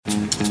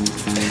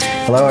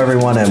Hello,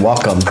 everyone, and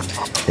welcome.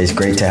 It's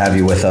great to have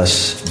you with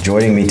us.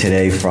 Joining me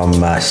today from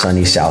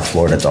sunny South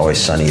Florida, it's always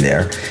sunny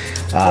there,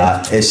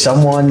 is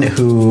someone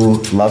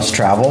who loves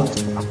travel,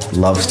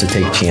 loves to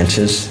take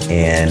chances,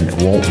 and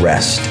won't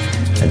rest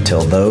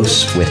until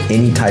those with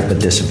any type of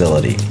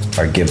disability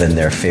are given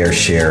their fair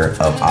share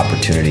of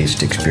opportunities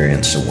to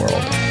experience the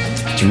world.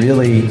 It's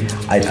really,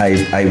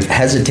 I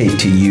hesitate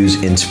to use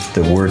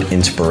the word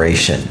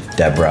inspiration,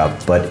 Deborah,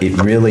 but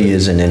it really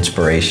is an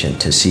inspiration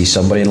to see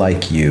somebody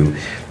like you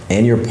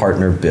and your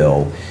partner,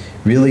 Bill,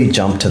 really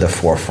jump to the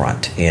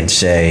forefront and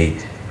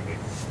say,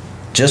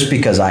 just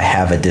because I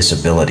have a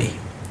disability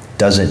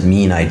doesn't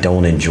mean I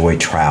don't enjoy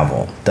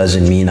travel,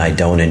 doesn't mean I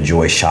don't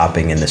enjoy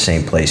shopping in the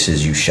same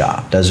places you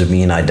shop, doesn't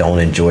mean I don't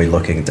enjoy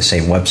looking at the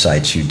same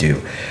websites you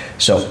do.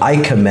 So I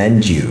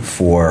commend you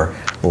for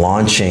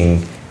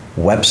launching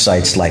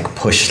websites like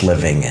Push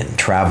Living and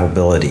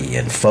Travelability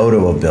and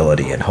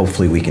Photoability, and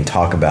hopefully we can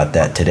talk about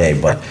that today.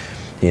 But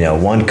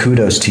one,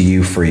 kudos to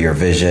you for your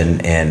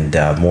vision, and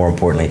more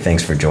importantly,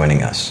 thanks for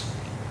joining us.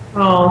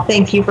 Oh,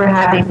 thank you for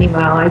having me, Mo.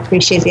 I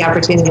appreciate the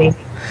opportunity.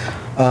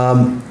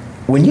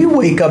 When you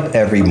wake up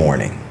every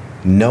morning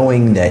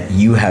knowing that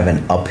you have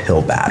an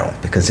uphill battle,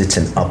 because it's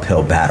an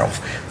uphill battle,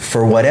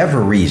 for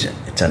whatever reason,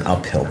 it's an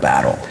uphill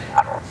battle,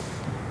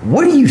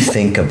 what do you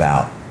think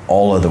about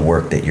all of the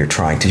work that you're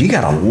trying to do? You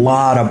got a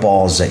lot of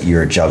balls that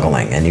you're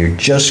juggling, and you're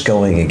just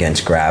going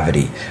against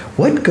gravity.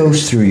 What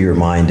goes through your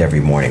mind every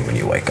morning when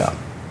you wake up?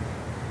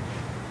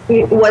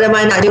 What am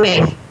I not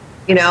doing?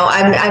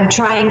 I'm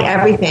trying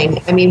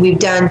everything. I mean, we've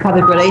done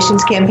public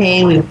relations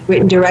campaign. We've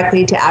written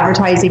directly to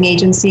advertising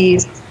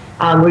agencies.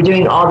 We're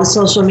doing all the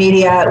social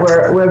media.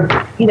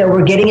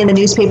 We're getting in the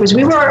newspapers.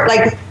 We were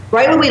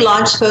right when we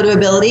launched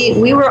Photoability,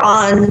 we were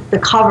on the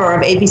cover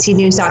of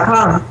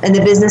abcnews.com in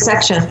the business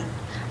section.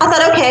 I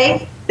thought,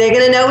 okay, they're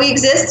going to know we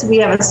exist. We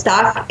have a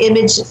stock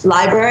image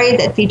library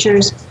that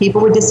features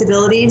people with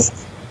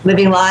disabilities,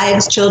 living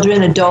lives,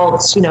 children,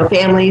 adults,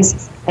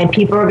 families. And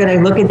people are going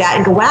to look at that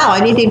and go, wow, I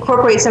need to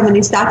incorporate some of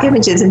these stock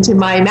images into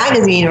my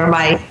magazine or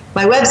my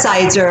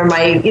websites or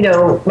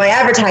my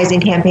advertising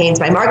campaigns,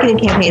 my marketing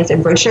campaigns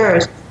and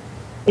brochures.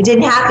 It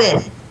didn't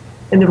happen.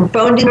 And the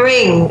phone didn't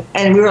ring.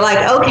 And we were like,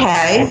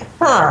 okay,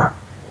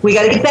 we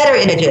got to get better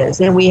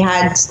images. And we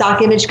had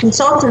stock image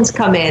consultants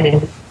come in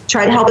and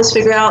try to help us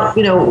figure out,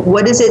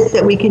 what is it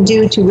that we can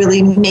do to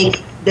really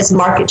make this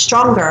market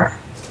stronger.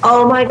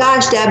 Oh my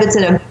gosh, Deb, it's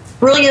a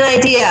brilliant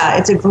idea.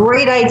 It's a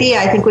great idea.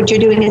 I think what you're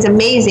doing is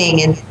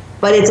amazing,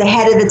 but it's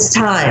ahead of its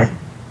time.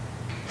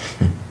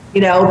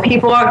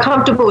 People aren't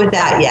comfortable with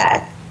that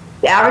yet.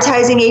 The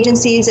advertising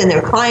agencies and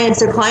their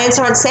clients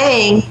aren't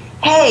saying,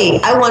 hey,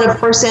 I want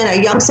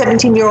a young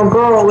 17-year-old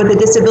girl with a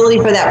disability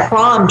for that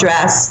prom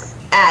dress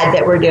ad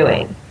that we're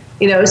doing.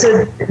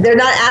 So they're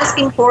not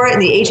asking for it,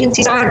 and the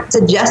agencies aren't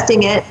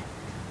suggesting it.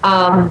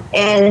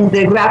 And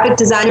the graphic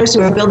designers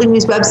who are building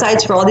these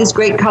websites for all these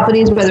great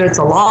companies, whether it's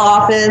a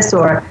law office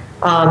or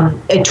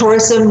a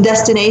tourism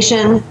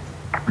destination,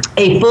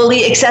 a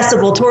fully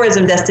accessible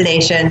tourism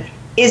destination,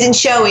 isn't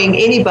showing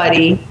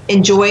anybody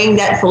enjoying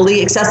that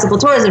fully accessible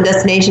tourism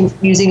destination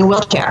using a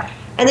wheelchair.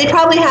 And they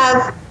probably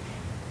have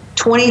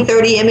 20,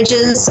 30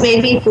 images,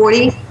 maybe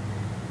 40.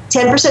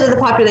 10% of the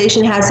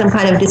population has some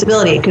kind of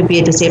disability. It could be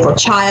a disabled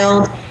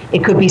child.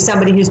 It could be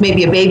somebody who's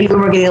maybe a baby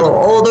boomer getting a little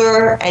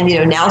older and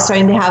now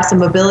starting to have some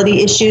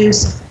mobility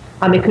issues.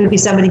 It could be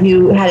somebody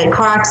who had a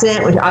car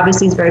accident, which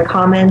obviously is very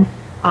common.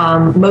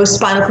 Most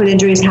spinal cord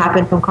injuries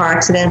happen from car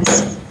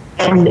accidents.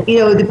 And,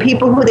 the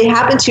people who they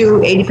happen to,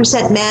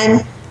 80%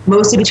 men,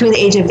 mostly between the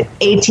age of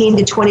 18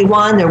 to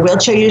 21. They're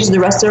wheelchair users the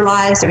rest of their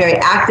lives. They're very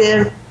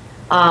active.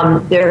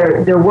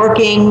 They're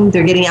working.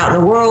 They're getting out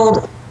in the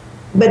world,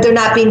 but they're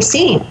not being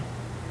seen.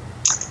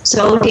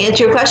 So to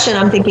answer your question,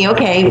 I'm thinking,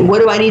 okay, what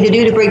do I need to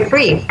do to break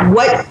free?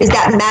 What is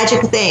that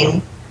magic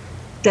thing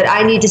that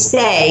I need to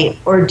say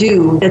or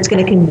do that's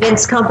going to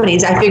convince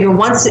companies? I figure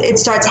once it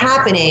starts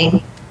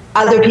happening,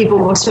 other people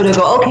will sort of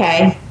go,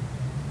 okay,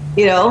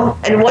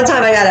 And one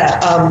time I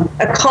got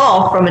a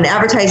call from an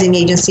advertising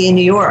agency in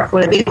New York,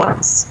 one of the big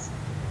ones.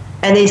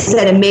 And they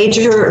said a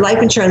major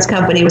life insurance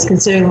company was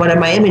considering one of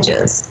my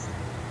images.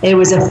 It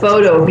was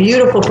a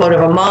beautiful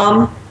photo of a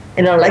mom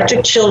in an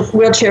electric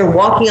wheelchair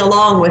walking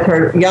along with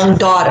her young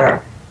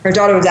daughter. Her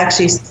daughter was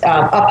actually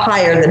up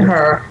higher than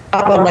her,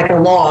 up on like a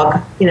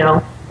log,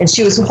 and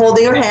she was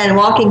holding her hand and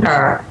walking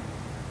her.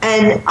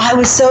 And I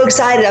was so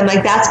excited. I'm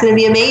like, that's going to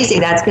be amazing.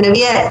 That's going to be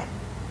it.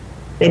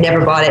 They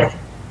never bought it.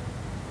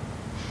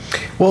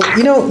 Well,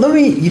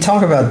 you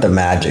talk about the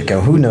magic,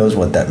 and who knows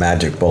what that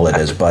magic bullet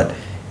is, but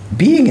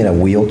being in a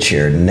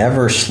wheelchair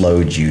never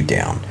slowed you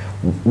down.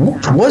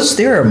 Was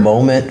there a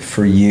moment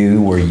for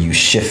you where you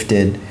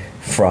shifted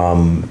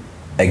from,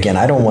 again,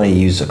 I don't want to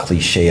use a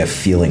cliche of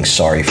feeling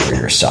sorry for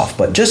yourself,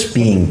 but just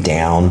being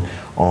down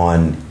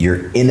on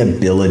your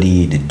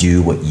inability to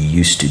do what you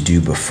used to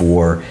do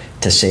before,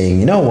 to saying,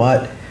 you know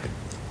what,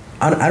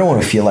 I don't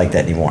want to feel like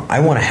that anymore. I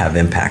want to have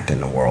impact in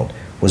the world.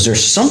 Was there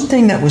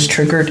something that was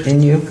triggered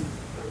in you?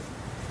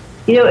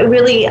 It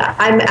really,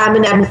 I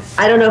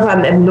don't know if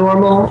I'm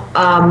abnormal,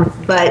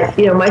 but,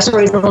 my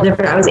story is a little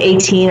different. I was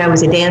 18. I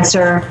was a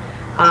dancer.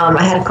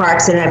 I had a car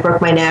accident. I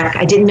broke my neck.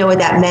 I didn't know what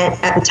that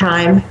meant at the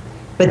time,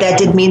 but that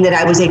did mean that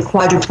I was a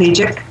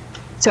quadriplegic.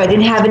 So I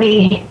didn't have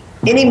any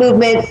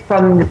movement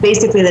from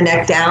basically the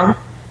neck down.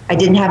 I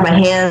didn't have my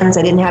hands.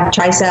 I didn't have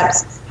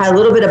triceps. I had a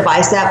little bit of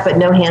bicep, but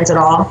no hands at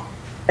all.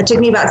 It took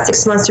me about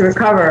 6 months to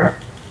recover.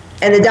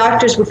 And the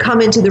doctors would come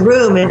into the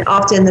room, and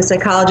often the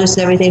psychologists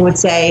and everything would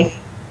say,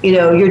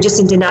 you're just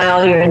in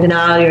denial, you're in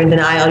denial, you're in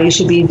denial, you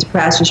should be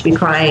depressed, you should be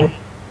crying.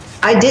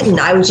 I didn't.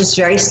 I was just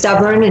very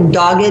stubborn and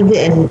dogged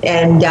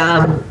and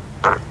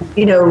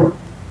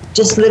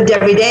just lived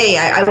every day.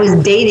 I was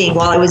dating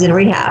while I was in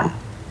rehab.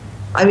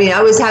 I mean,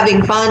 I was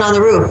having fun on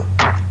the roof.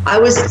 I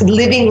was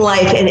living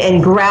life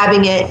and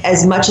grabbing it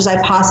as much as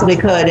I possibly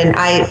could. And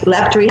I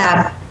left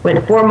rehab,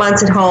 went 4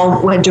 months at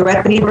home, went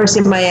directly to University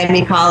of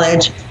Miami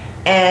College,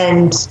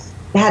 and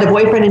had a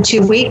boyfriend in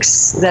 2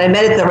 weeks that I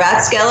met at the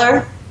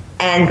Rathskeller,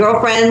 and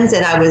girlfriends,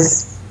 and I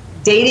was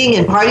dating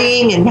and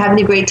partying and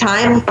having a great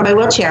time from my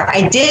wheelchair.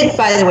 I did,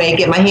 by the way,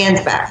 get my hands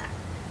back.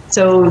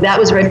 So that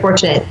was very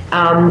fortunate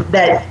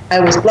that I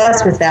was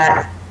blessed with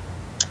that.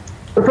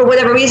 But for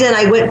whatever reason,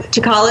 I went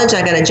to college,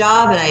 I got a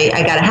job, and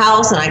I got a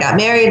house, and I got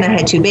married, and I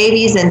had 2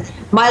 babies, and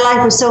my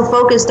life was so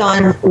focused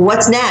on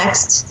what's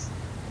next.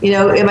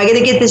 Am I going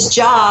to get this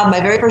job, my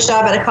very first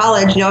job out of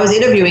college? I was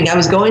interviewing. I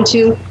was going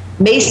to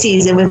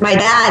Macy's and with my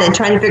dad and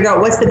trying to figure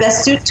out what's the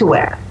best suit to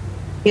wear.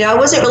 I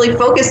wasn't really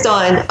focused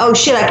on, oh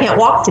shit, I can't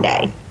walk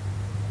today.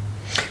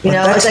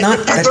 That's not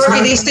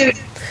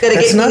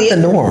the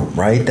norm,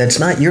 right? That's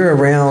not, you're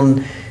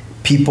around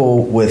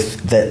people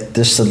with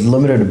just the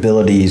limited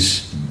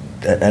abilities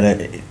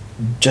and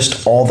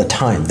just all the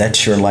time.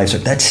 That's your life. So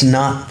that's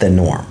not the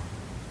norm.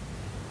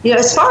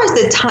 As far as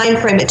the time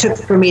frame it took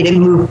for me to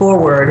move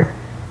forward,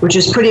 which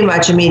was pretty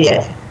much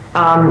immediate.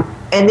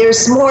 And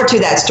there's more to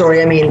that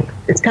story. I mean,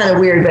 it's kind of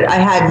weird, but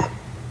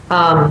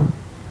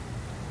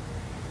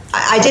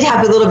I did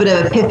have a little bit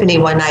of epiphany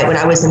one night when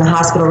I was in the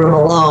hospital room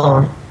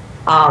alone.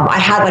 I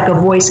had like a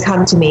voice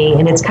come to me,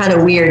 and it's kind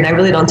of weird, and I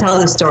really don't tell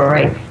the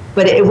story,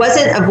 but it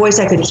wasn't a voice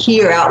I could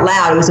hear out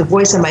loud. It was a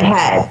voice in my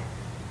head,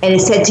 and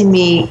it said to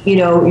me,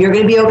 you're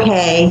going to be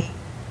okay.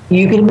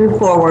 You can move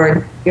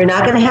forward. You're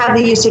not going to have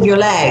the use of your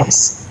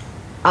legs,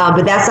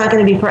 but that's not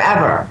going to be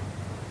forever.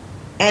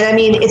 And I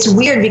mean, it's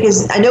weird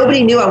because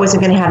nobody knew I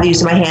wasn't going to have the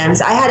use of my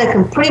hands. I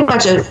had pretty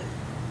much a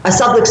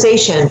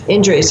subluxation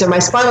injury. So my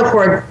spinal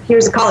cord,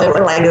 here's the collar, it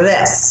went like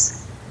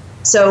this.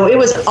 So it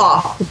was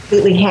off,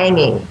 completely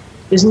hanging.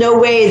 There's no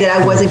way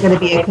that I wasn't going to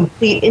be a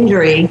complete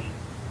injury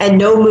and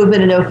no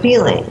movement and no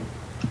feeling.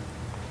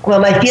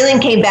 Well, my feeling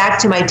came back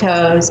to my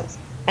toes,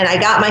 and I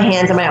got my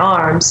hands and my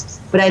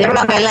arms, but I never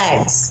got my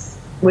legs,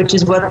 which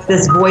is what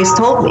this voice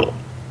told me.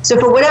 So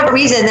for whatever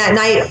reason, that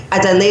night,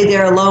 as I lay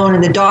there alone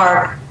in the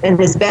dark in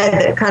this bed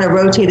that kind of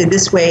rotated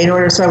this way in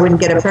order so I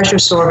wouldn't get a pressure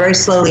sore very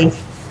slowly,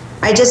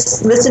 I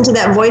just listened to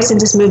that voice and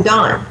just moved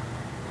on.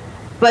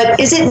 But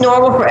is it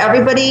normal for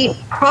everybody?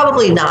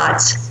 Probably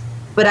not.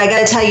 But I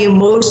got to tell you,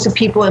 most of the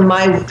people in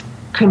my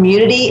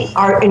community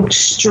are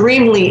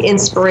extremely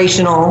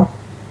inspirational.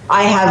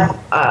 I have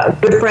a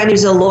good friend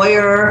who's a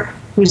lawyer,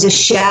 who's a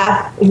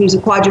chef, who's a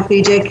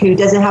quadriplegic, who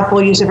doesn't have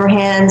full use of her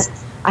hands.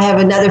 I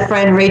have another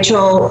friend,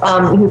 Rachel,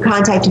 who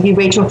contacted you,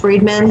 Rachel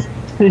Friedman,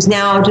 who's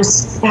now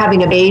just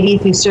having a baby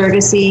through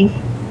surrogacy.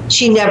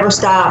 She never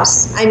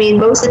stops. I mean,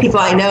 most of the people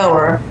I know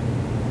are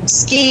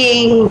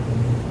skiing,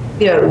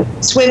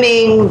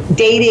 swimming,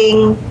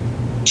 dating,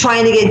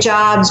 trying to get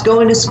jobs,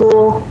 going to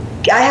school.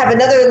 I have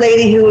another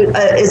lady who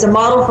is a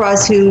model for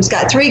us who's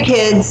got 3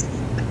 kids,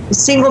 a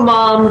single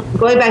mom,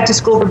 going back to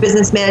school for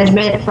business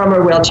management from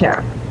her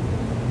wheelchair.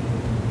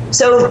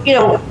 So,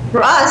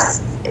 for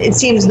us, it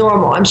seems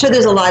normal. I'm sure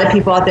there's a lot of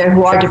people out there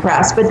who are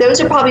depressed, but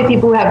those are probably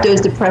people who have those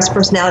depressed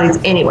personalities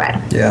anyway.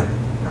 Yeah.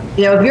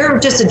 If you're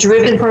just a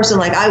driven person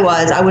like I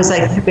was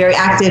like very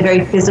active,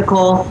 very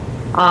physical.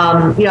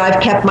 I've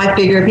kept my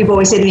figure. People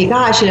always say to me,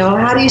 gosh,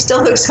 how do you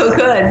still look so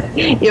good,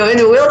 in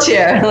a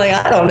wheelchair? I'm like,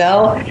 I don't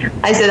know.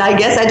 I said, I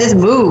guess I just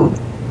move.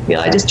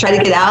 I just try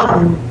to get out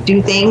and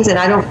do things, and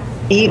I don't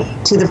eat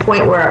to the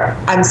point where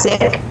I'm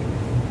sick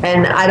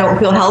and I don't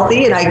feel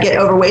healthy and I get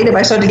overweight. If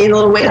I start to gain a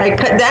little weight, I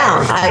cut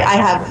down. I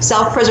have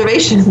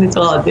self-preservation. It's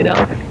all,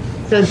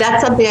 So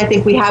that's something I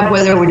think we have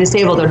whether we're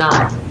disabled or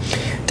not.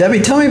 Debbie,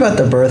 tell me about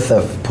the birth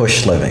of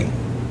Push Living.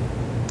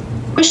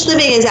 Push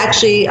Living is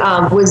actually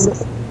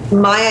was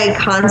my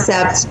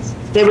concept.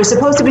 They were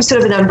supposed to be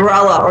sort of an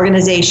umbrella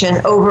organization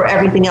over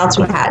everything else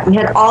we had. We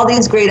had all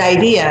these great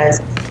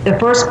ideas. The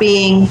first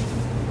being,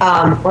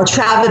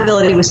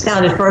 Travelability was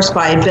founded first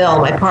by Bill,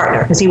 my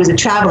partner, because he was a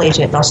travel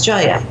agent in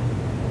Australia.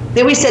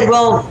 Then we said,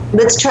 well,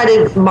 let's try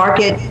to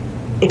market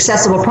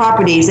accessible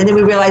properties. And then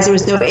we realized there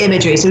was no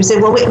imagery. So we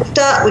said, well, we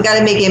got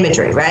to make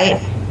imagery,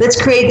 right? Let's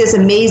create this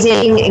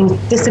amazing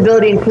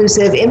disability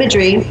inclusive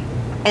imagery,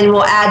 and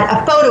we'll add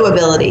a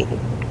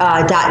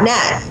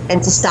photoability.net, and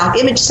it's a stock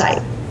image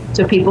site.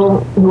 So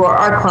people who are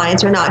our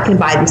clients or not can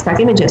buy these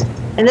stock images.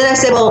 And then I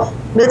said, well,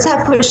 let's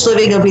have Push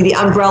Living. It'll be the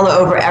umbrella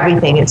over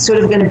everything. It's sort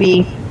of going to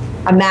be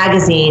a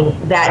magazine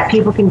that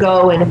people can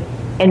go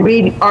and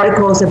read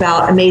articles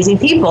about amazing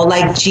people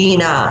like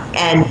Gina,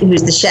 and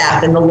who's the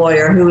chef and the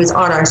lawyer who is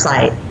on our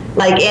site,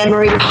 like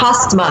Anne-Marie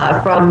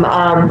Postma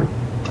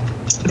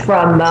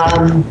from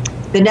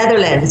the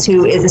Netherlands,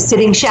 who is a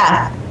sitting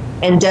chef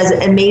and does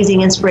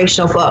amazing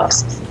inspirational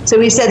books. So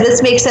we said,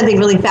 let's make something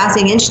really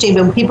fascinating, interesting.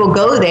 But when people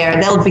go there,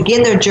 they'll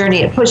begin their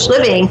journey at Push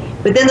Living,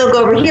 but then they'll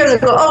go over here, they'll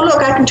go, oh,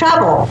 look, I can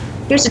travel.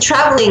 Here's a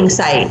traveling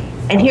site,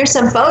 and here's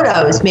some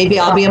photos. Maybe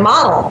I'll be a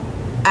model.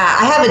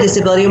 I have a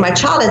disability, or my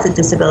child has a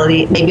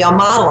disability. Maybe I'll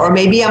model, or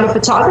maybe I'm a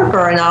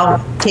photographer and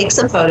I'll take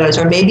some photos,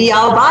 or maybe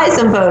I'll buy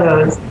some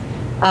photos.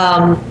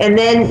 And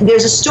then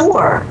there's a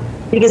store,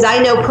 because I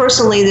know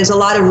personally there's a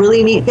lot of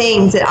really neat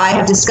things that I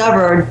have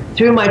discovered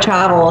through my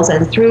travels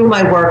and through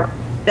my work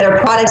that are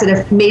products that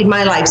have made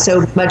my life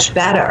so much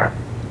better.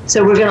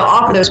 So we're going to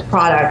offer those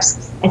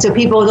products. And so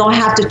people don't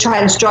have to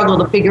try to struggle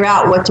to figure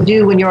out what to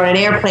do when you're on an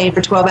airplane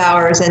for 12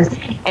 hours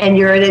and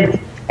you're in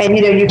and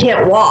you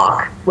can't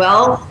walk.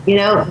 Well,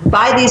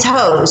 buy these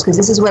hose, because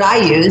this is what I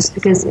use,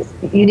 because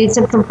you need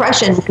some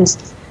compression,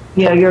 because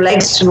your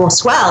legs will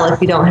swell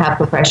if you don't have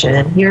compression.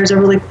 And here's a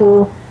really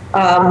cool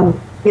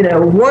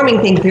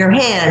warming thing for your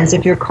hands.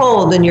 If you're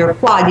cold and you're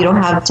quad, you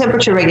don't have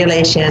temperature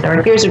regulation,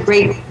 or here's a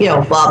great,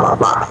 blah, blah,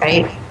 blah,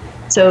 right?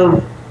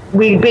 So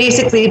we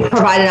basically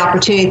provide an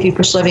opportunity through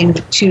Push Living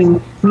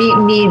to meet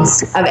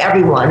needs of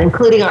everyone,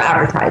 including our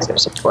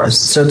advertisers, of course.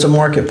 So it's a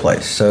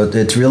marketplace. So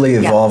it's really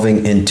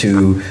evolving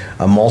into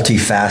a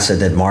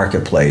multifaceted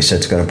marketplace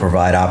that's going to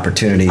provide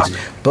opportunities,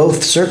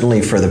 both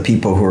certainly for the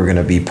people who are going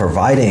to be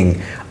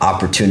providing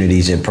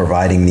opportunities and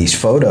providing these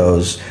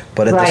photos,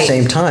 but at the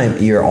same time,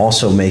 you're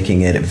also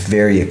making it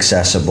very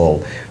accessible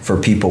for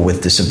people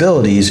with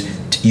disabilities.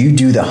 You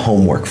do the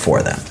homework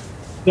for them.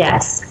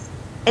 Yes.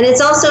 And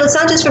it's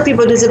not just for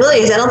people with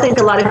disabilities. I don't think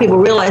a lot of people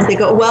realize. They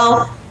go,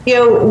 well,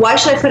 why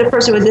should I put a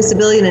person with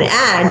disability in an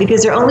ad?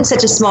 Because they're only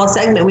such a small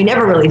segment. We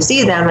never really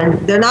see them, and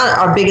they're not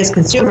our biggest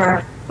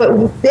consumer.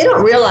 But they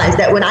don't realize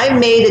that when I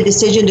made a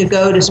decision to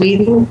go to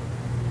Sweden,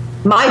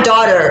 my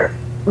daughter,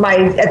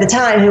 at the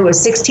time, who was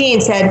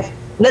 16, said,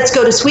 let's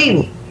go to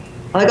Sweden.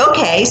 I'm like,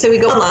 okay. So we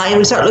go online,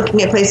 we start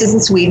looking at places in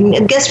Sweden,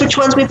 and guess which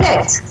ones we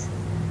picked?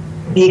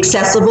 The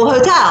accessible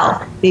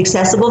hotel, the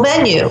accessible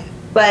venue.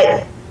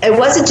 But it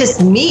wasn't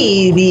just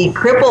me, the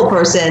crippled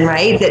person,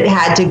 right, that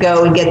had to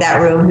go and get that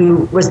room,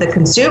 who was the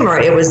consumer.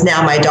 It was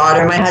now my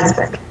daughter and my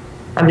husband.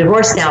 I'm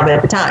divorced now, but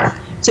at the time.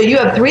 So you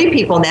have 3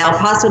 people now,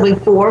 possibly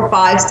 4,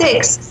 5,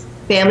 6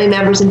 family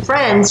members and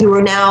friends who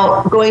are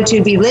now going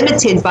to be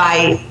limited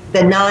by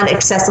the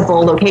non-accessible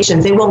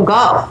locations. They won't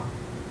go.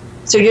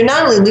 So you're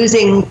not only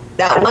losing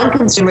that one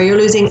consumer, you're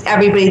losing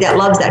everybody that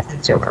loves that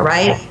consumer,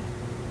 right?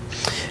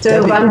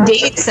 So if I'm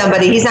dating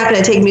somebody, he's not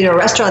going to take me to a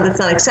restaurant that's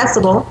not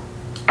accessible.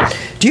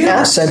 Do you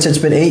have a sense, it's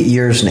been 8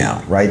 years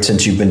now, right,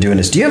 since you've been doing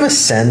this, do you have a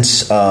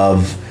sense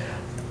of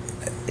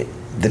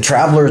the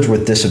travelers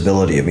with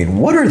disability? I mean,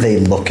 what are they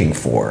looking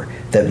for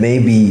that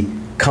maybe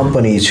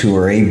companies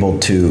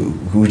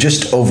who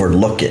just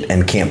overlook it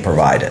and can't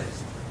provide it?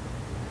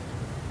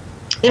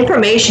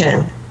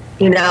 Information,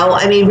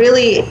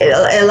 really,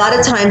 a lot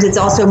of times it's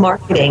also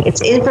marketing.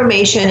 It's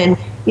information. And,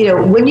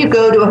 when you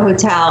go to a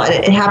hotel, and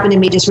it happened to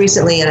me just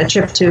recently on a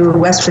trip to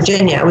West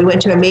Virginia, we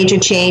went to a major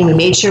chain. We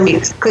made sure we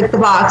clicked the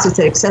box. It's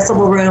an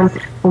accessible room.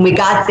 When we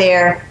got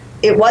there,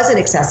 it wasn't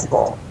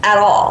accessible at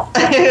all.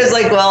 It was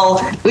like,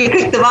 well, we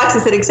clicked the box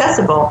and said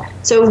accessible.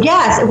 So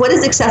yes, what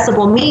does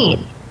accessible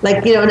mean?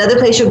 Like, another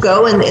place you'll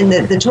go and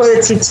the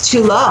toilet seat's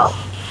too low.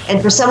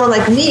 And for someone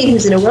like me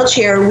who's in a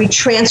wheelchair, we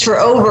transfer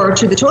over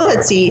to the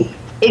toilet seat.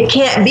 It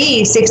can't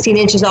be 16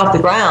 inches off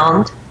the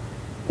ground.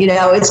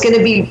 It's going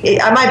to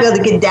be, I might be able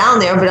to get down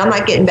there, but I'm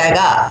not getting back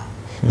up.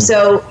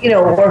 So,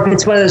 or if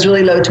it's one of those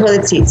really low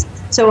toilet seats.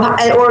 So,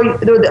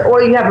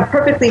 or you have a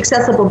perfectly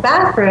accessible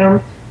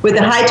bathroom with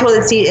a high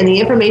toilet seat and the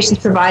information's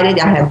provided.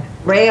 I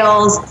have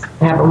rails,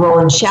 I have a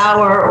roll-in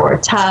shower or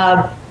a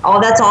tub.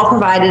 That's all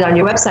provided on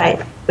your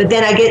website. But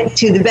then I get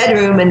to the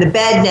bedroom, and the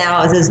bed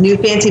now is those new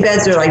fancy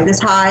beds that are like this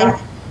high.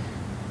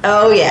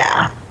 Oh,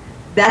 yeah.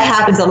 That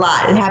happens a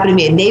lot. It happened to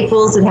me in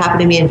Naples. It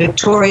happened to me in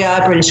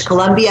Victoria, British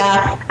Columbia.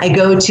 I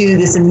go to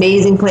this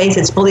amazing place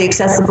that's fully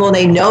accessible.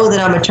 They know that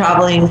I'm a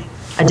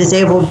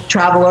disabled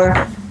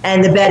traveler,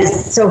 and the bed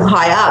is so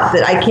high up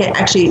that I can't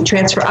actually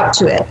transfer up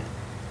to it.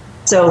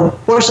 So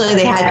fortunately,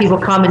 they had people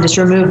come and just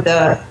remove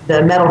the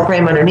metal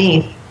frame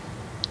underneath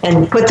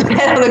and put the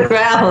bed on the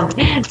ground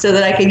so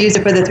that I could use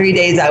it for the 3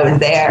 days I was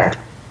there.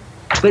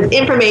 But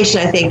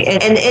information, I think,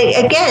 and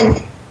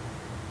again,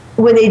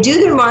 when they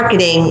do their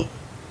marketing,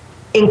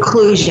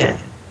 inclusion.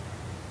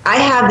 I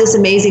have this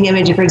amazing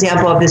image, for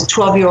example, of this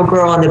 12-year-old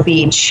girl on the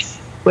beach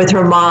with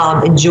her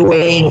mom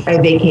enjoying a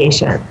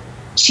vacation.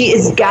 She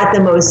has got the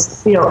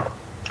most,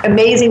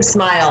 amazing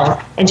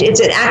smile, and it's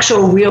an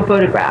actual real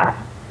photograph.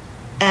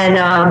 And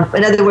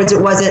in other words,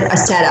 it wasn't a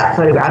set-up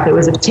photograph. It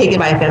was taken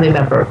by a family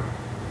member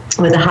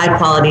with a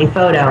high-quality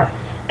photo.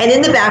 And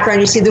in the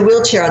background, you see the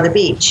wheelchair on the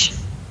beach.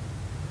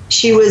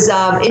 She was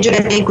injured,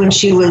 I think, when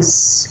she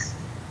was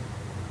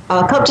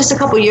just a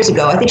couple years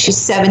ago. I think she's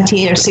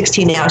 17 or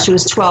 16 now. She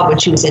was 12 when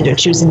she was injured.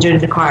 She was injured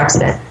in a car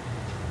accident.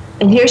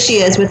 And here she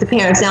is with the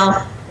parents.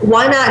 Now,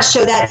 why not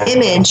show that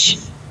image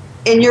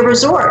in your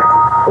resort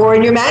or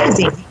in your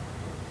magazine?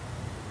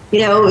 You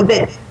know,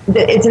 that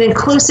it's an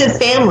inclusive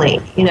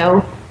family, you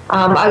know.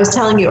 I was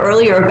telling you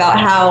earlier about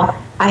how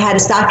I had a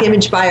stock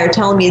image buyer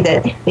telling me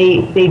that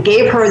they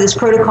gave her this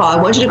protocol.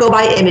 I want you to go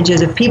buy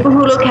images of people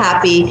who look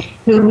happy,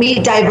 who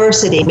meet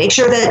diversity. Make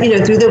sure that, you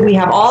know, we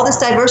have all this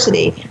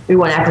diversity. We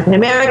want African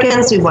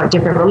Americans, we want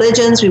different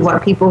religions, we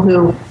want people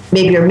who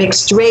maybe are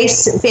mixed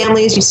race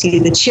families. You see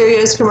the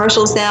Cheerios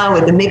commercials now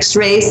with the mixed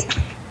race.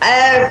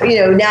 You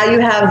know, now you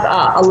have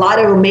a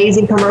lot of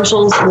amazing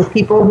commercials with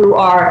people who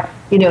are,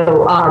 you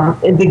know,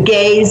 the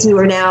gays who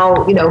are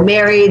now, you know,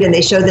 married, and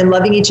they show them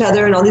loving each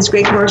other and all these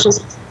great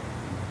commercials.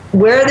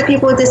 Where are the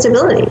people with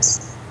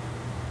disabilities?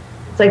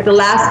 It's like the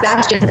last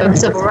bastion of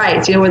civil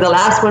rights. You know, we're the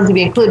last ones to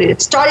be included.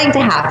 It's starting to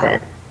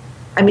happen.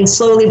 I mean,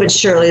 slowly but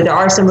surely. There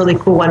are some really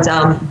cool ones.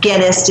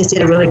 Guinness just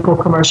did a really cool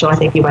commercial. I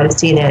think you might have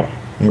seen it,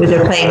 where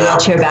they're playing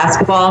wheelchair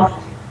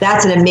basketball.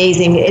 That's an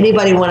amazing.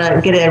 Anybody want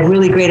to get a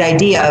really great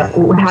idea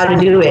of how to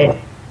do it?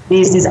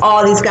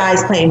 All these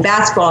guys playing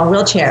basketball in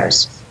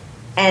wheelchairs,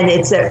 and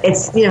it's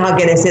you know how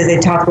Guinness is.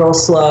 They talk real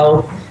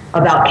slow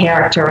about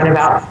character and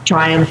about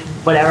triumph,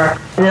 whatever.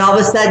 And then all of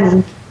a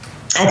sudden,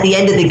 at the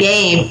end of the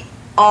game,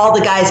 all the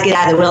guys get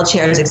out of the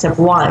wheelchairs except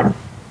one.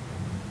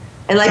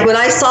 And like when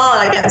I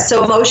saw it, I got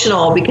so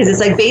emotional, because it's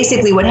like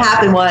basically what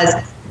happened was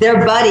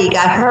their buddy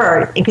got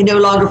hurt and could no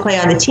longer play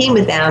on the team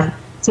with them.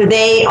 So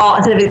they all,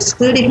 instead of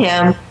excluding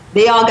him,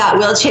 they all got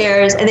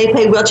wheelchairs and they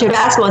play wheelchair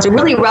basketball. It's a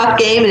really rough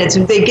game, and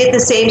they get the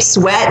same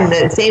sweat and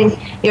the same,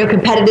 you know,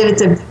 competitive.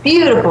 It's a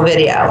beautiful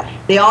video.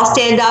 They all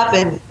stand up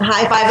and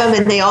high five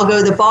them, and they all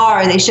go to the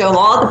bar, and they show them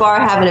all at the bar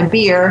having a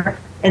beer,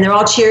 and they're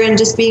all cheering,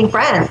 just being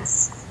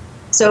friends.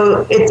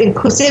 So it's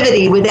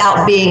inclusivity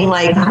without being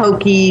like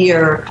hokey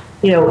or,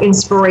 you know,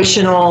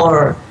 inspirational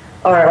or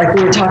like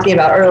we were talking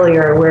about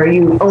earlier, where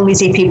you only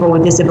see people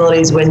with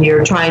disabilities when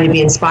you're trying to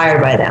be inspired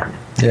by them.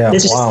 Yeah,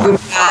 this is just a group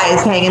of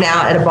guys hanging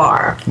out at a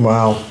bar.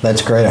 Wow,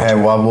 that's great.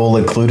 We'll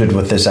include it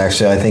with this,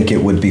 actually. I think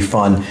it would be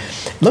fun.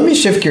 Let me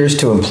shift gears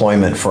to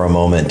employment for a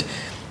moment.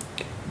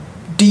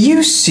 Do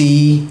you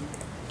see,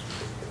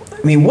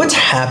 I mean, what's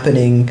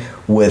happening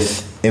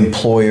with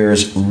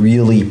employers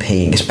really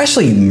paying,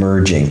 especially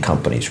emerging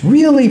companies,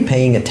 really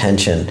paying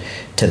attention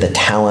to the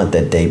talent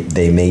that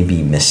they may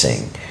be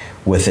missing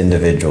with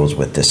individuals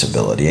with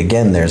disability?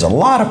 Again, there's a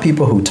lot of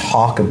people who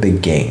talk a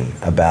big game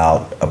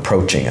about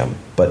approaching them,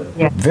 but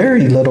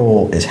very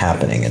little is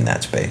happening in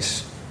that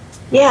space.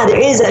 Yeah, there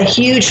is a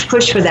huge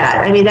push for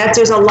that. I mean,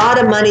 there's a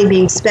lot of money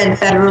being spent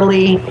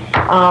federally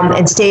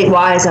and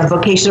statewide on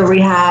vocational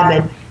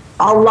rehab, and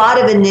a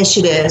lot of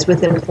initiatives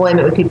with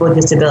employment with people with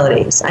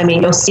disabilities. I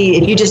mean, you'll see,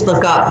 if you just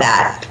look up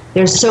that,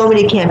 there's so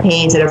many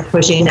campaigns that are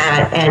pushing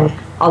that, and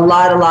a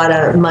lot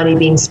of money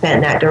being spent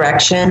in that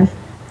direction.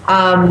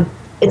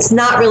 It's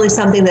not really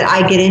something that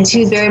I get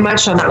into very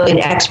much, so I'm not really an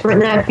expert in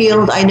that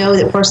field. I know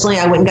that personally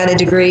I went and got a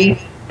degree,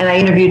 and I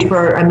interviewed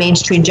for a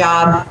mainstream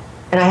job,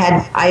 and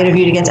I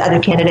interviewed against other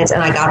candidates,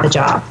 and I got the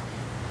job.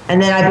 And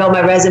then I built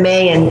my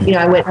resume, and, you know,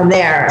 I went from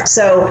there.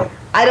 So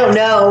I don't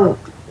know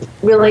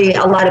really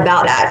a lot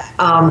about that,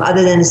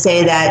 other than to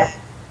say that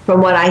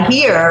from what I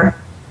hear,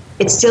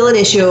 it's still an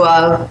issue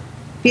of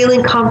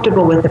feeling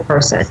comfortable with the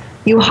person.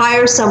 You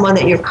hire someone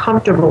that you're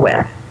comfortable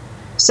with.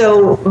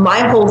 So my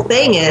whole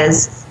thing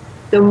is,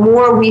 the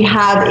more we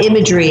have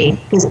imagery,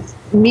 because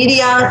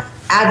media,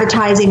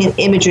 advertising, and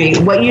imagery,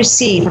 what you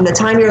see from the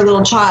time you're a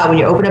little child, when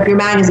you open up your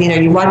magazine or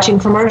you're watching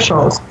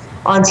commercials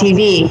on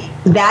TV,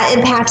 that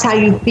impacts how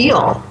you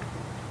feel.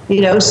 You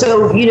know,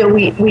 so, you know,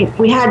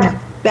 we had,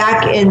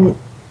 back in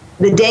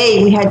the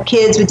day, we had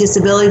kids with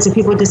disabilities and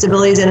people with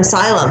disabilities in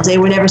asylums. They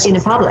were never seen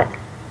in public.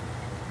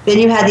 Then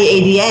you had the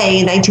ADA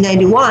in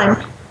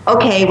 1991.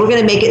 Okay, we're going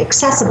to make it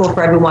accessible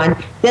for everyone.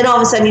 Then all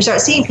of a sudden you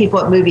start seeing people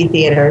at movie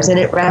theaters and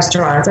at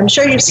restaurants. I'm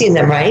sure you've seen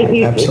them, right?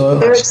 Absolutely.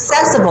 They're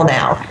accessible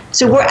now.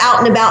 So we're out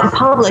and about in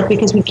public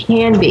because we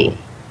can be.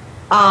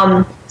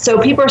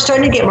 So people are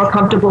starting to get more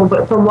comfortable,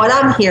 but from what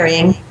I'm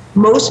hearing,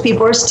 most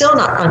people are still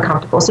not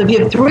uncomfortable. So if you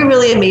have three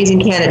really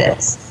amazing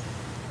candidates,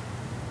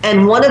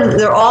 and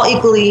they're all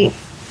equally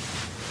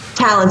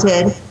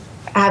talented,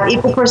 have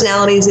equal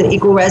personalities and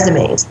equal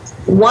resumes.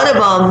 One of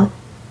them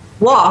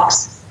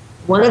walks,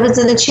 one of it's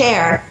in a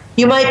chair.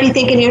 You might be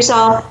thinking to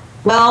yourself,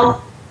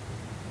 well,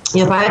 you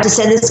know, if I have to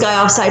send this guy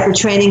off site for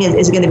training,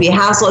 is it going to be a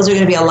hassle? Is there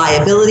going to be a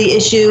liability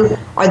issue?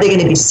 Are they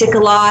going to be sick a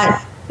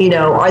lot? You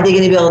know, are they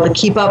going to be able to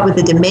keep up with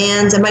the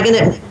demands? Am I going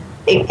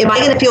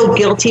to feel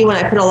guilty when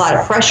I put a lot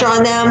of pressure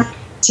on them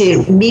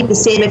to meet the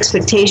same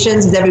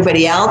expectations as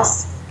everybody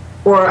else?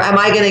 Or am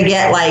I going to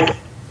get like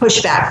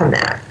pushback from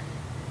that?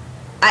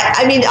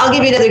 I mean, I'll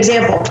give you another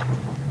example.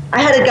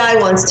 I had a guy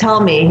once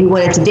tell me, who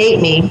wanted to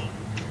date me,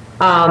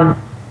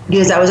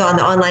 because I was on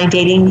the online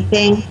dating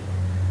thing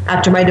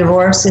after my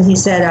divorce, and he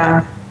said,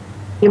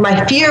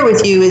 my fear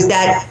with you is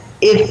that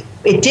if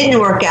it didn't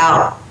work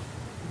out,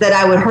 that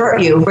I would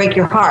hurt you, break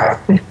your heart.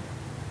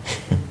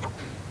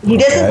 He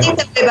doesn't think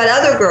that way about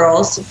other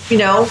girls,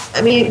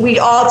 I mean, we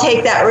all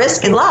take that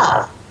risk in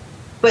love.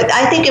 But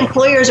I think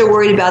employers are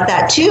worried about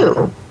that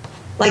too.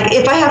 Like,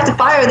 if I have to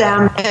fire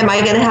them, am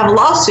I going to have a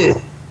lawsuit?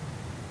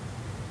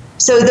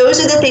 So those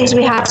are the things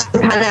we have to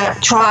kind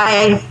of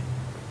try,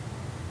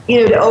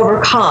 to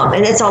overcome.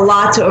 And it's a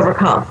lot to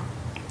overcome.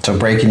 So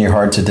breaking your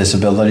heart's a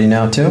disability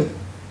now too?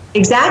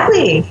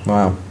 Exactly.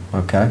 Wow.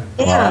 Okay.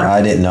 Yeah. Well,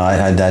 I didn't know.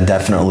 I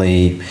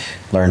definitely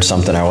learned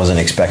something I wasn't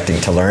expecting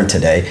to learn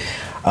today.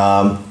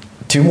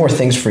 Two more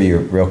things for you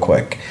real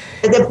quick.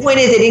 The point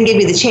is, they didn't give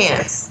me the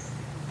chance.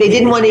 They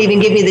didn't want to even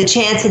give me the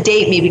chance to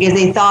date me because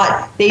they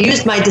thought they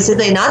used my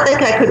disability. Not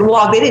that I couldn't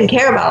walk. They didn't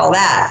care about all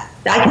that.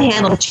 I can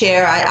handle the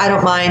chair. I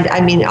don't mind.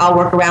 I mean, I'll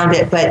work around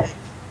it. But,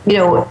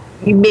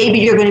 maybe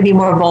you're going to be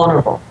more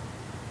vulnerable.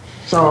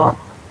 So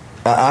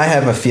I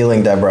have a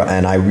feeling, Deborah,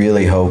 and I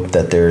really hope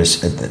that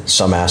there's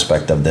some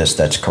aspect of this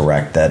that's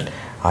correct, that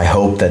I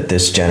hope that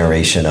this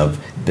generation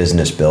of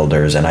business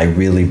builders, and I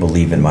really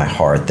believe in my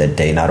heart that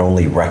they not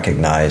only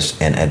recognize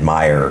and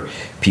admire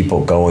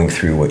people going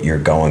through what you're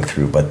going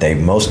through, but they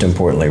most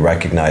importantly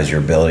recognize your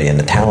ability and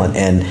the talent,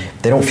 and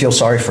they don't feel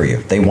sorry for you.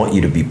 They want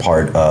you to be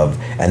part of,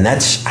 and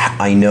that's,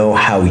 I know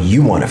how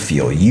you want to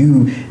feel.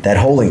 That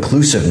whole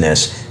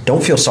inclusiveness,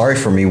 don't feel sorry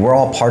for me. We're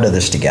all part of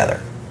this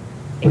together.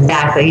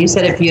 Exactly. You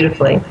said it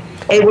beautifully.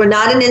 And we're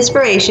not an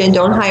inspiration.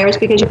 Don't hire us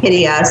because you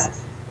pity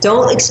us.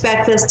 Don't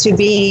expect us to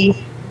be,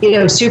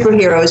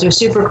 superheroes or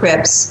super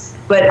crips,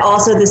 but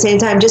also at the same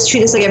time, just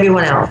treat us like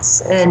everyone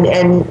else. And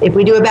if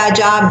we do a bad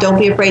job, don't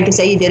be afraid to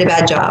say you did a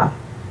bad job.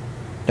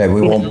 Hey,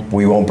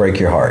 we won't break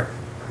your heart.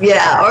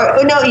 Yeah,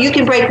 or no, you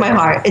can break my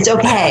heart. It's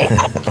okay.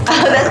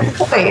 That's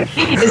the point.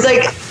 It's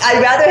like, I'd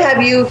rather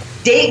have you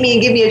date me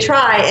and give me a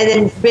try and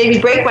then maybe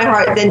break my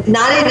heart than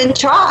not even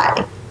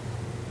try.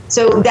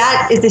 So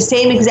that is the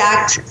same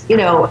exact,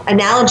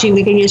 analogy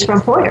we can use for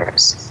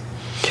employers.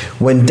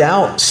 When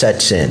doubt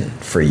sets in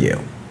for you,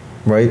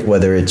 right?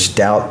 Whether it's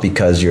doubt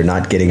because you're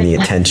not getting the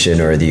attention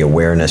or the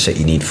awareness that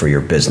you need for your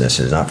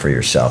businesses, not for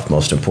yourself,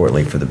 most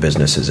importantly for the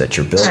businesses that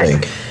you're building,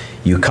 right.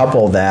 You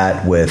couple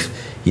that with,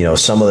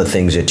 some of the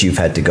things that you've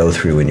had to go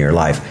through in your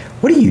life.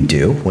 What do you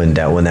do when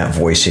that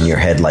voice in your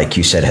head, like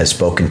you said, has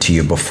spoken to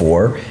you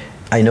before?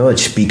 I know it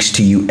speaks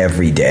to you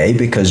every day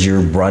because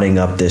you're running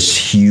up this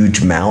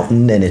huge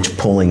mountain and it's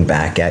pulling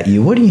back at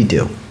you. What do you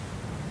do?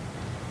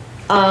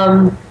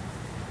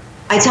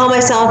 I tell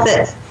myself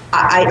that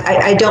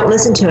I don't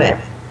listen to it.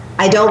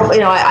 I don't,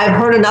 I've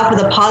heard enough of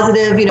the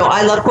positive,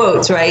 I love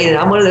quotes, right? And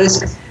I'm one of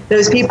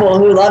those people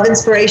who love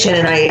inspiration,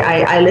 and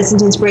I listen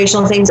to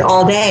inspirational things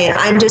all day. And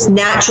I'm just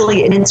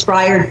naturally an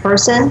inspired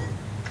person.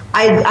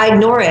 I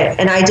ignore it.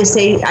 And I just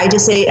say,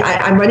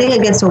 I'm running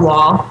against a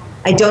wall.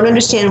 I don't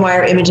understand why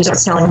our images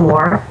aren't selling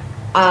more.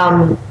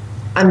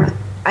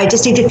 I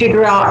just need to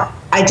figure out,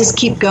 I just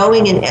keep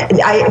going. And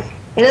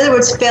in other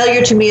words,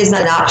 failure to me is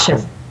not an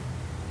option.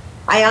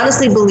 I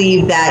honestly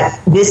believe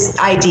that this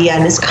idea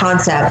and this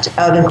concept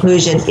of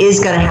inclusion is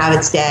going to have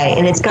its day,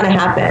 and it's going to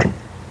happen.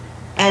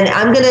 And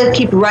I'm going to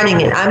keep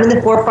running it. I'm in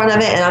the forefront of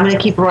it, and I'm going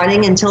to keep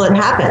running until it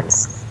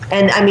happens.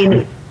 And I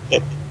mean,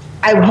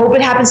 I hope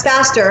it happens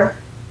faster,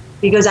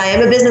 because I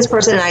am a business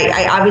person, and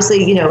I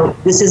obviously,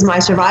 this is my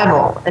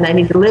survival, and I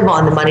need to live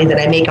on the money that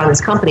I make on this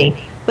company.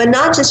 But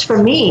not just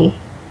for me,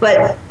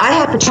 but I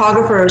have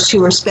photographers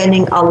who are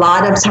spending a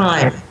lot of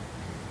time,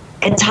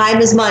 and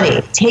time is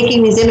money,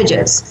 taking these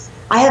images.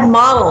 I have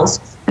models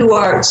who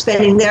are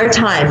spending their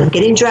time and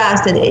getting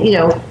dressed and,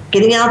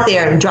 getting out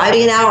there and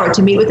driving an hour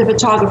to meet with a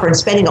photographer and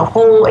spending a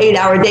whole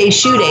 8-hour day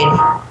shooting.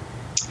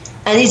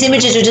 And these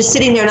images are just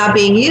sitting there not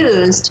being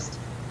used.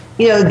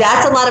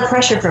 That's a lot of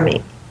pressure for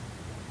me.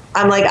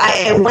 I'm like,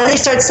 when they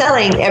start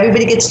selling,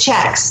 everybody gets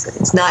checks.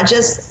 It's not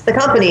just the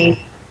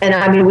company. And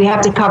I mean, we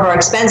have to cover our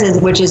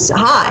expenses, which is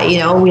high.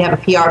 We have a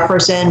PR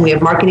person, we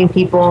have marketing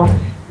people,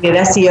 we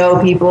have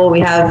SEO people, we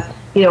have,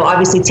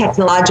 obviously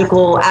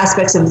technological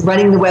aspects of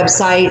running the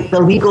website, the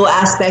legal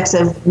aspects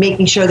of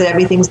making sure that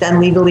everything's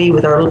done legally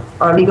with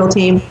our legal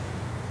team.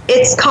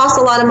 It's cost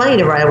a lot of money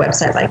to run a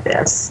website like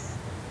this.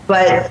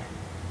 But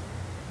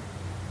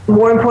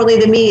more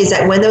importantly to me is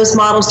that when those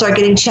models start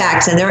getting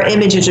checks and their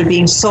images are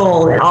being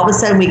sold, and all of a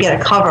sudden we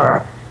get a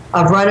cover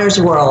of Runner's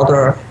World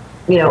or,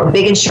 a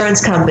big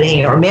insurance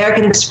company or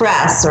American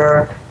Express,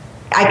 or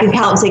I can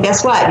count and say,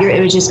 guess what? Your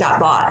images got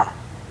bought.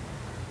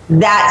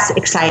 That's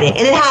exciting.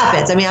 And it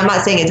happens. I mean, I'm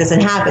not saying it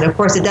doesn't happen. Of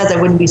course it does.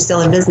 I wouldn't be still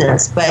in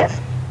business. But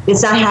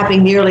it's not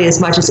happening nearly as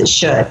much as it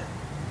should.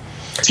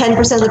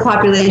 10% of the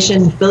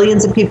population,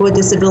 billions of people with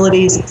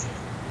disabilities.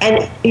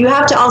 And you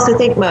have to also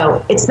think,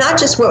 Mo, it's not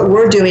just what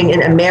we're doing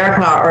in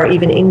America or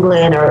even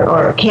England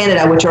or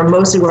Canada, which are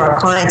mostly where our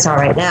clients are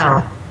right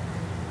now.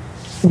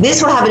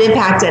 This will have an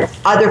impact in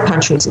other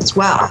countries as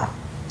well.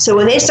 So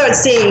when they start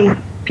seeing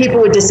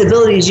people with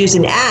disabilities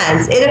using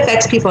ads, it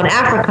affects people in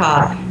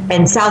Africa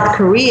and South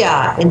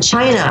Korea and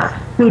China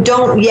who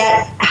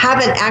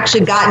haven't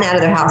actually gotten out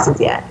of their houses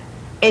yet.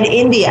 In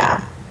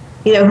India,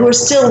 who are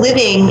still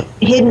living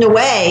hidden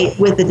away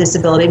with the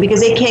disability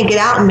because they can't get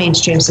out in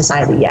mainstream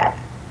society yet.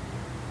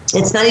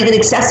 It's not even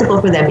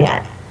accessible for them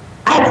yet.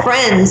 I have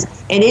friends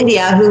in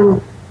India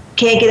who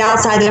can't get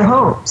outside their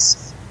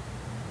homes.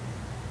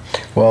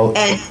 Well,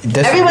 and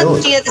everyone's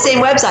looking at the same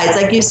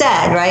websites, like you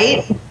said,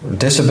 right?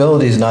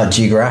 Disability is not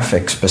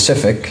geographic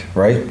specific,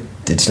 right?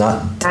 It's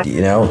not,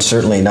 it's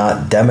certainly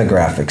not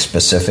demographic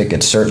specific.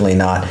 It's certainly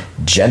not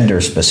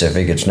gender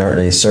specific. It's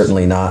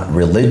certainly not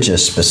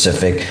religious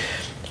specific.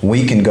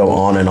 We can go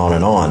on and on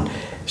and on.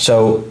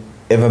 So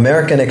if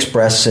American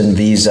Express and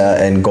Visa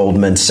and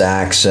Goldman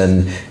Sachs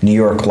and New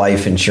York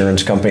Life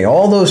Insurance Company,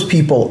 all those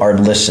people are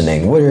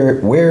listening,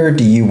 where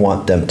do you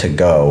want them to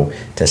go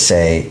to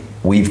say,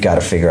 we've got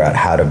to figure out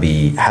how to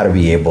be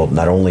able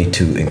not only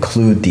to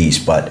include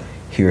these, but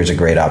here's a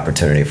great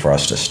opportunity for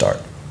us to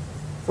start?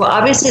 Well,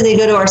 obviously they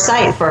go to our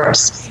site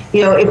first.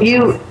 If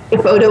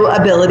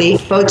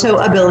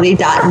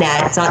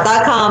photoability.net, it's not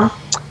 .com,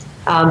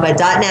 but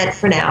 .net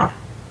for now.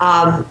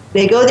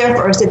 They go there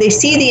first. If they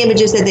see the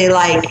images that they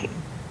like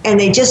and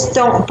they just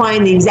don't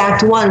find the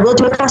exact one, we'll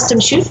do a custom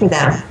shoot for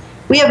them.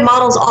 We have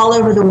models all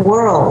over the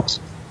world.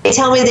 They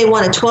tell me they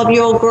want a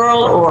 12-year-old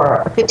girl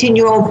or a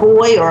 15-year-old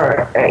boy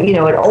or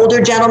an older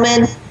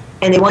gentleman,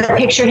 and they want to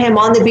picture him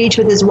on the beach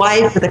with his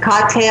wife with a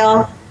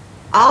cocktail.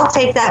 I'll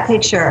take that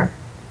picture.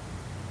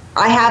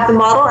 I have the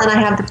model and I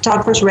have the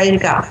photographers ready to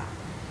go.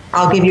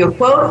 I'll give you a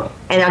quote,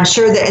 and I'm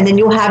sure that, and then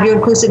you'll have your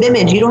inclusive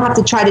image. You don't have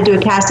to try to do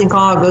a casting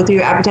call or go through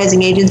your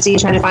advertising agency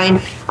trying to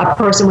find a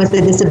person with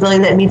a disability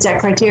that meets that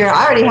criteria.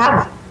 I already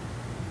have them.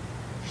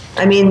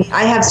 I mean,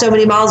 I have so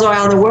many models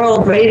around the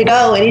world ready to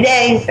go any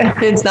day.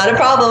 It's not a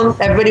problem.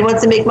 Everybody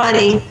wants to make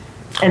money,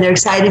 and they're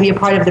excited to be a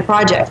part of the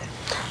project.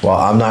 Well,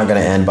 I'm not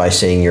going to end by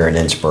saying you're an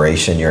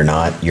inspiration. You're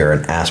not. You're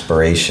an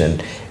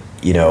aspiration.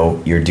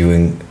 You're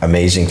doing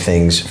amazing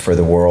things for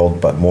the world,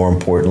 but more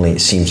importantly,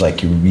 it seems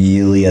like you're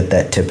really at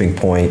that tipping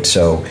point.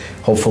 So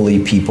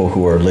hopefully people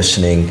who are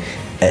listening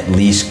at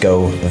least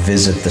go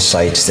visit the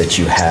sites that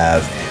you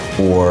have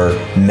or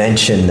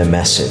mention the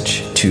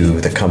message to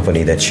the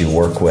company that you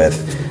work with,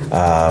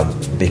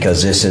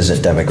 because this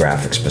isn't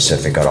demographic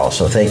specific at all.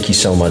 So thank you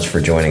so much for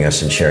joining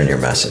us and sharing your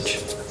message.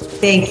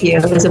 Thank you.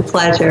 It was a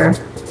pleasure.